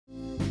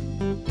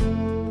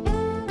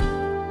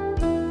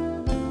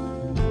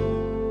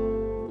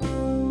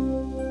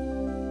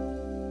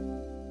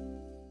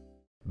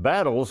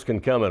Battles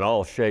can come in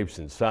all shapes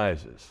and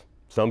sizes.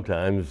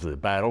 Sometimes the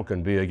battle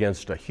can be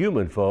against a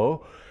human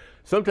foe.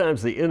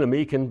 Sometimes the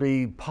enemy can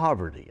be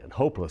poverty and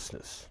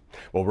hopelessness.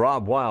 Well,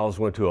 Rob Wiles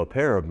went to a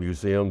pair of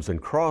museums in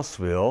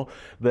Crossville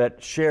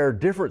that share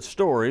different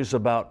stories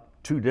about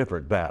two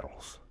different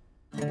battles.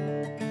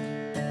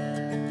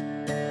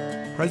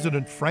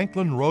 President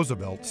Franklin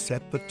Roosevelt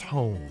set the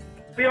tone.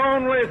 The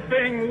only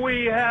thing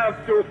we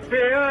have to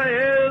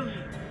fear is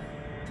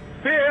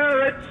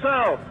fear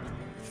itself.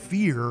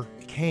 Fear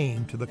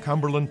came to the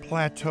Cumberland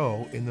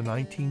Plateau in the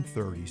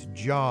 1930s.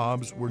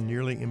 Jobs were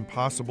nearly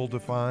impossible to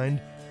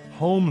find.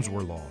 Homes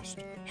were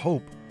lost.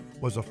 Hope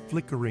was a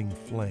flickering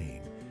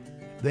flame.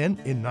 Then,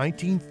 in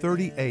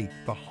 1938,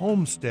 the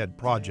Homestead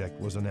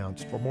Project was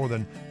announced for more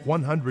than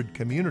 100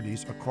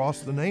 communities across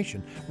the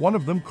nation, one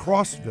of them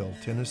Crossville,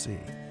 Tennessee.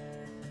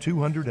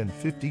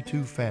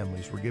 252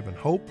 families were given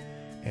hope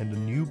and a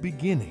new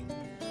beginning,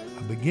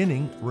 a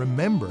beginning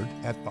remembered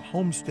at the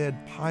Homestead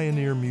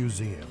Pioneer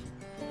Museum.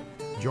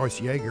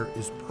 Joyce Yeager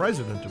is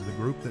president of the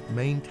group that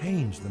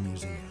maintains the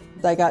museum.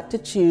 They got to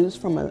choose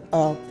from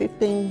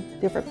 15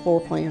 different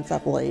floor plans, I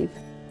believe.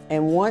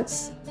 And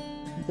once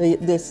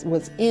this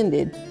was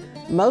ended,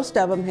 most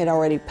of them had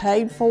already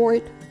paid for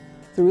it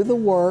through the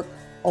work,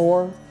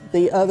 or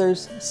the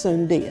others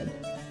soon did.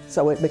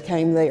 So it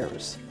became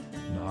theirs.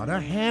 Not a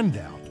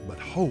handout, but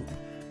hope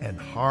and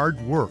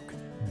hard work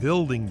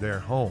building their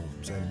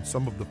homes and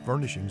some of the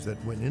furnishings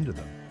that went into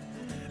them.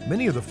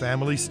 Many of the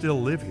families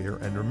still live here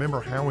and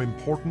remember how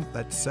important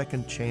that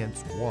second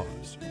chance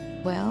was.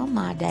 Well,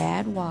 my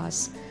dad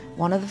was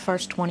one of the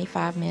first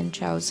 25 men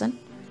chosen.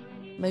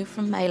 Moved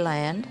from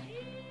Mayland,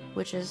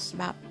 which is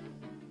about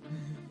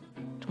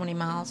 20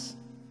 miles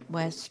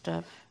west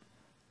of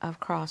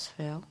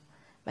Crossville.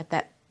 But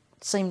that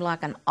seemed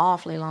like an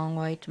awfully long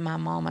way to my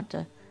mama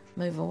to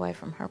move away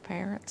from her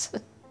parents.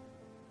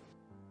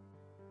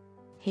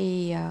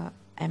 He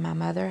and my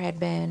mother had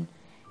been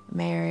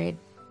married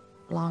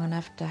long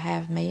enough to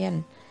have me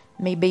and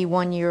me be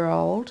 1 year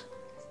old,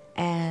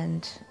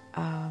 and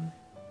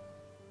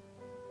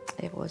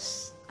it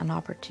was an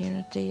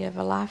opportunity of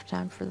a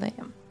lifetime for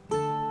them.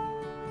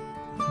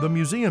 The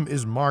museum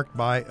is marked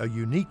by a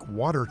unique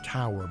water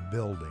tower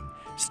building,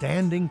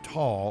 standing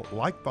tall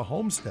like the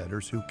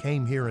homesteaders who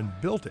came here and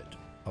built it,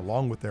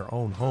 along with their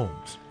own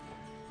homes.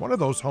 One of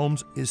those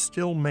homes is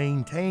still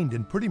maintained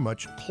and pretty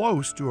much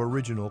close to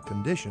original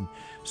condition,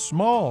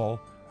 small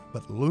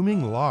but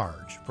looming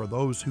large for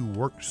those who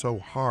worked so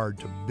hard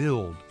to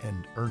build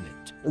and earn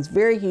it. It was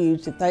very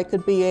huge that they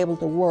could be able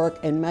to work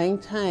and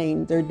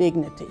maintain their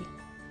dignity,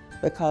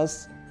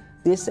 because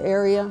this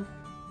area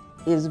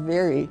is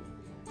very,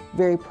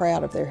 very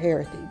proud of their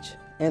heritage,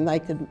 and they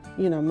could,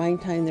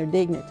 maintain their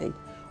dignity.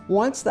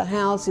 Once the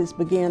houses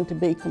began to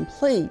be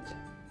complete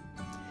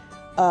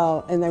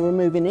and they were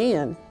moving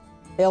in,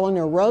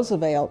 Eleanor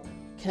Roosevelt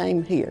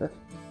came here.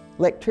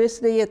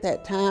 Electricity at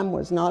that time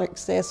was not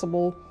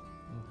accessible.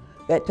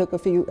 That took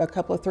a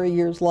couple of 3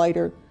 years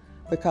later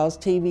because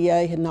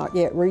TVA had not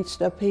yet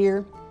reached up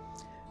here.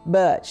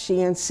 But she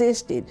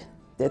insisted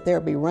that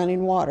there be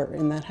running water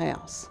in that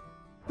house.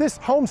 This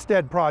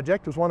Homestead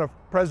Project was one of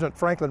President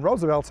Franklin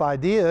Roosevelt's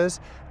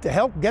ideas to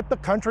help get the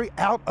country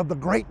out of the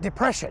Great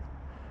Depression.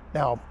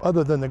 Now,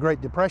 other than the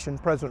Great Depression,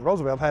 President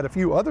Roosevelt had a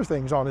few other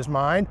things on his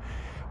mind.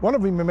 One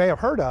of them you may have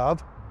heard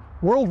of,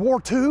 World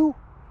War II.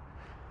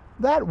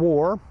 That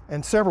war,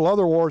 and several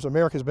other wars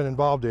America's been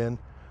involved in,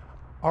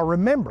 are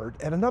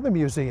remembered at another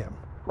museum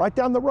right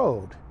down the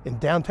road in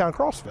downtown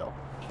Crossville.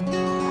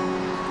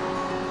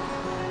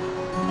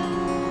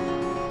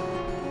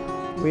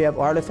 We have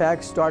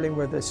artifacts starting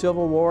with the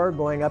Civil War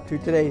going up to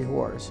today's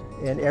wars,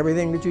 and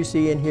everything that you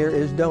see in here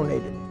is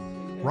donated.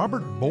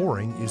 Robert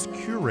Boring is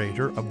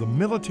curator of the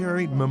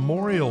Military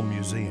Memorial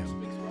Museum,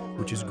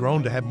 which has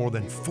grown to have more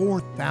than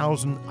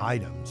 4,000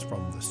 items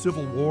from the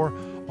Civil War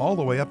all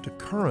the way up to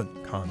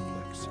current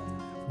conflicts.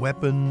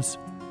 Weapons,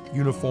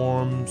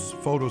 uniforms,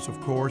 photos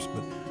of course,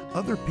 but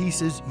other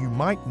pieces you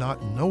might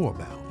not know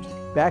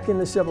about. Back in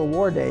the Civil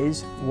War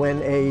days, when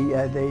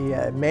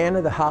the man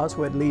of the house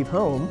would leave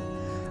home,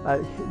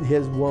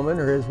 his woman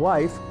or his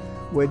wife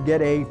would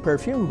get a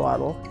perfume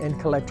bottle and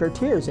collect her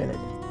tears in it.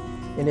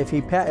 And if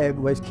he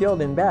was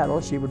killed in battle,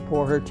 she would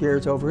pour her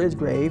tears over his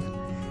grave,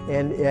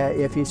 and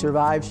if he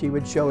survived, she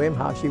would show him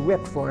how she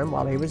wept for him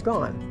while he was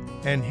gone.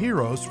 And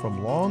heroes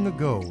from long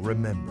ago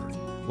remembered,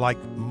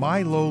 like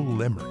Milo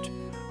Limert,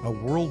 a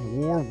World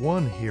War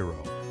I hero,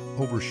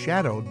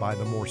 overshadowed by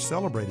the more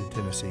celebrated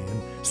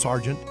Tennessean,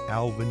 Sergeant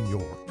Alvin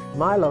York.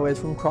 Milo is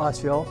from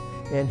Crossville,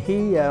 and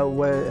he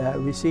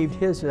received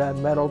his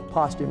medal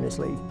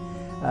posthumously.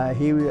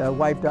 He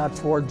wiped out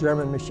 4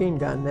 German machine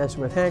gun nests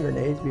with hand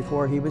grenades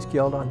before he was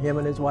killed on him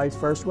and his wife's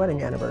first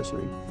wedding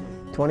anniversary,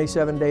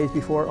 27 days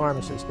before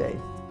Armistice Day.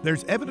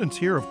 There's evidence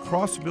here of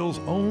Crossville's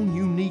own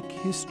unique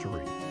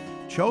history.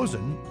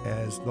 Chosen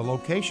as the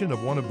location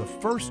of one of the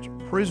first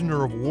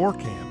prisoner of war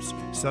camps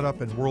set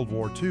up in World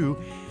War II,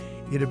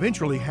 it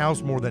eventually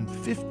housed more than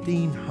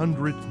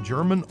 1,500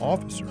 German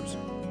officers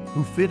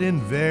who fit in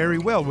very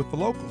well with the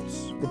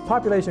locals. The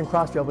population in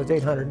Crossville was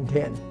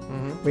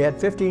 810. We had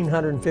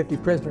 1,550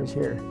 prisoners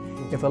here.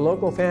 If a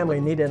local family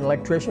needed an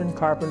electrician,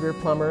 carpenter,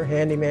 plumber,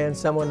 handyman,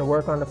 someone to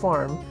work on the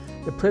farm,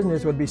 the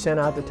prisoners would be sent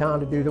out to town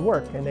to do the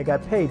work, and they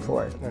got paid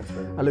for it.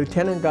 A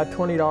lieutenant got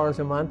 $20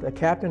 a month, a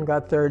captain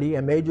got $30,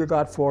 a major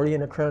got $40,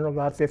 and a colonel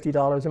got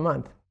 $50 a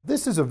month.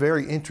 This is a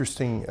very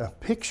interesting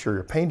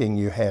picture, painting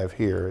you have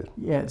here.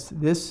 Yes,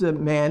 this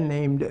man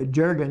named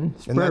Jurgen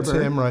Sperber. And that's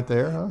him right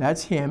there, huh?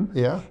 That's him.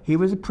 Yeah. He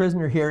was a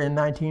prisoner here in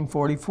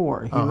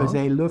 1944. He was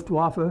a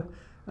Luftwaffe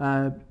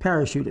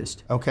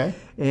parachutist. Okay.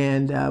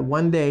 And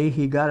one day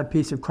he got a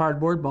piece of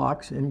cardboard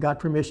box and got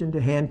permission to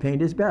hand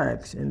paint his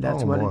barracks, and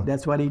that's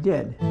what he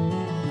did.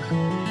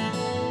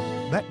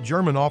 That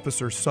German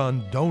officer's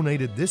son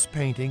donated this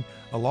painting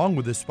along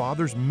with his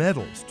father's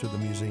medals to the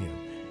museum.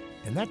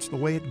 And that's the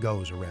way it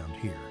goes around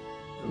here.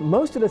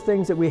 Most of the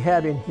things that we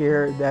have in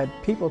here that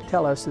people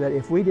tell us that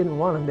if we didn't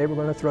want them, they were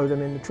going to throw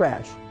them in the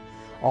trash.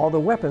 All the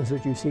weapons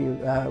that you see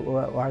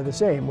are the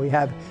same. We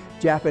have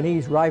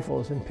Japanese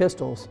rifles and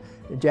pistols,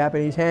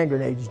 Japanese hand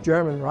grenades,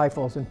 German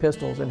rifles and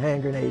pistols and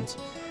hand grenades,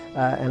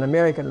 and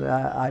American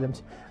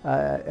items.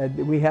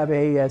 We have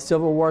a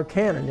Civil War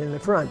cannon in the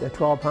front, a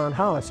 12-pound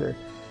howitzer,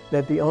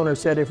 that the owner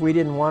said if we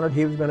didn't want it,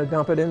 he was going to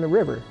dump it in the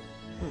river.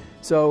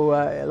 So,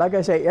 like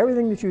I say,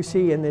 everything that you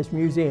see in this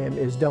museum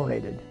is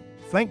donated.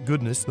 Thank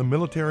goodness the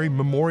Military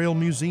Memorial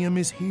Museum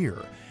is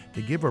here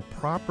to give a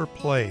proper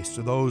place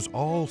to those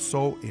all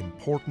so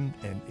important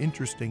and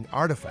interesting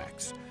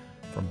artifacts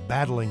from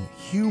battling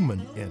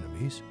human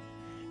enemies.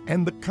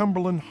 And the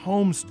Cumberland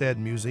Homestead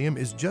Museum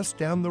is just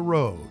down the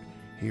road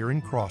here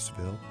in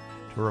Crossville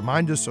to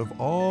remind us of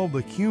all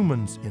the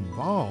humans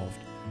involved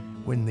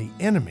when the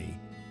enemy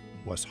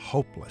was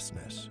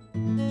hopelessness.